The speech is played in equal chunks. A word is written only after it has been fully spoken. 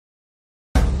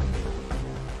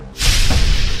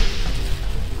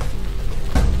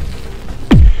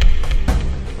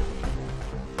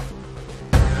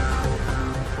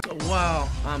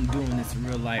experience in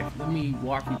real life, let me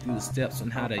walk you through the steps on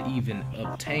how to even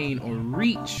obtain or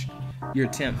reach your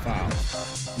temp file.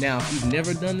 Now, if you've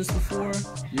never done this before,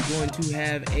 you're going to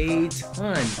have a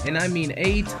ton, and I mean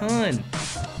a ton,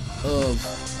 of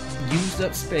used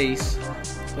up space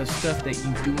of stuff that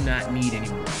you do not need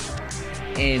anymore.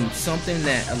 And something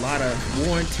that a lot of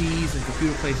warranties and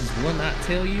computer places will not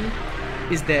tell you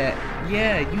is that,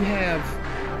 yeah, you have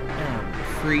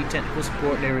free technical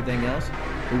support and everything else,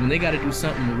 but when they got to do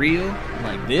something real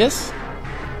like this,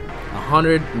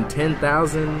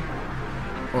 110,000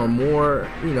 or more,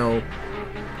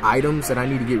 items that I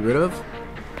need to get rid of,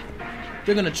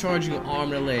 they're gonna charge you an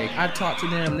arm and a leg. I talked to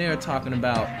them, they're talking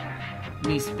about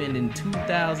me spending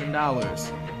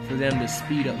 $2,000 for them to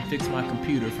speed up and fix my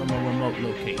computer from a remote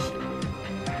location.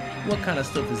 What kind of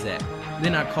stuff is that?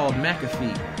 Then I called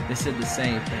McAfee, they said the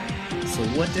same thing. So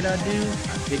what did I do?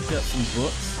 I picked up some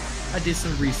books, I did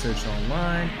some research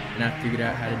online, and I figured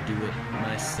out how to do it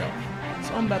myself.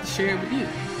 So I'm about to share it with you.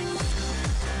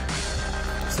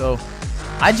 So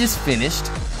I just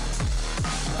finished,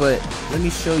 but let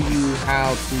me show you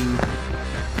how to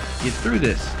get through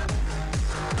this.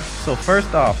 So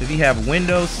first off, if you have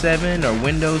Windows 7 or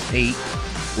Windows 8,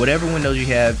 whatever Windows you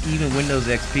have, even Windows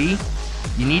XP,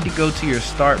 you need to go to your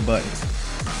Start button.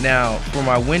 Now, for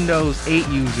my Windows 8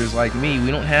 users like me,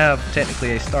 we don't have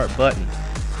technically a Start button.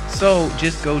 So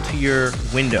just go to your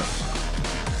Windows.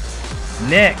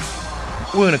 Next,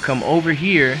 we're going to come over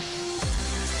here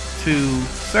to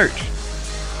Search.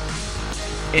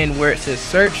 And where it says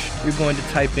Search, you're going to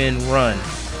type in Run.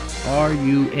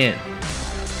 R-U-N.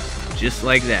 Just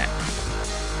like that.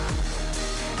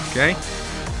 Okay?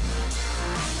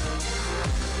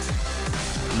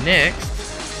 Next,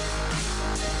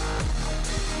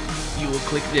 you will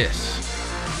click this.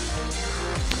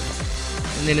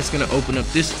 And then it's going to open up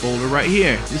this folder right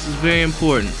here. This is very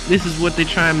important. This is what they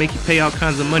try and make you pay all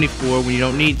kinds of money for when you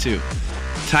don't need to.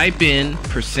 Type in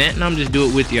 %, and I'm just do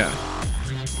it with y'all.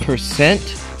 %,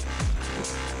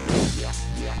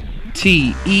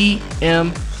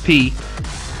 T-E-M-P,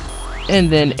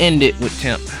 and then end it with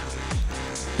temp.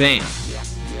 Bam.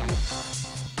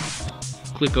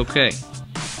 Click OK.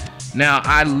 Now,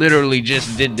 I literally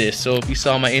just did this, so if you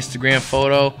saw my Instagram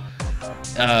photo,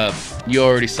 you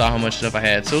already saw how much stuff I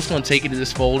had. So it's going to take you to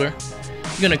this folder.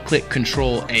 You're going to click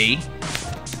Control A.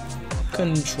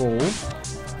 Control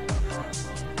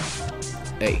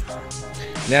A.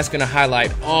 And that's going to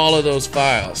highlight all of those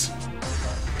files.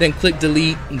 Then click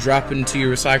Delete and drop it into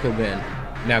your recycle bin.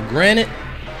 Now, granted,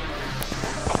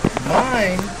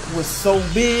 mine was so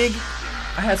big,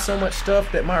 I had so much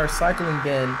stuff that my recycling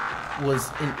bin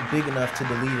was big enough to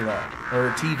delete it all,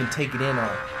 or to even take it in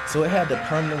on. So it had to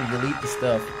permanently delete the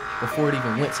stuff before it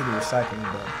even went to the recycling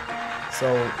bin.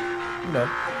 So,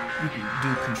 you can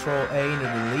do Control A and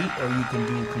delete, or you can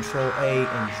do Control A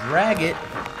and drag it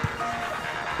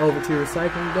over to your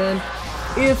recycling bin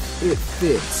if it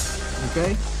fits.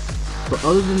 Okay? But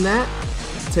other than that,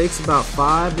 it takes about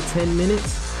 5 to 10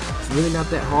 minutes. It's really not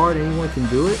that hard. Anyone can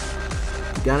do it.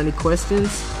 If you got any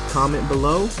questions, comment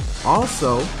below.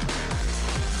 Also,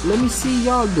 let me see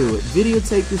y'all do it.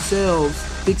 Videotape yourselves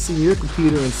fixing your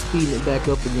computer and speeding it back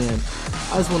up again.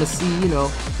 I just want to see,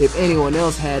 if anyone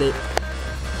else had it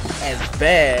as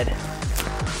bad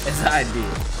as I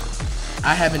did.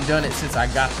 I haven't done it since I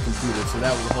got the computer, so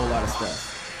that was a whole lot of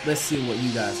stuff. Let's see what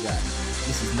you guys got.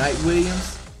 This is Knight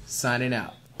Williams, signing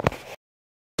out.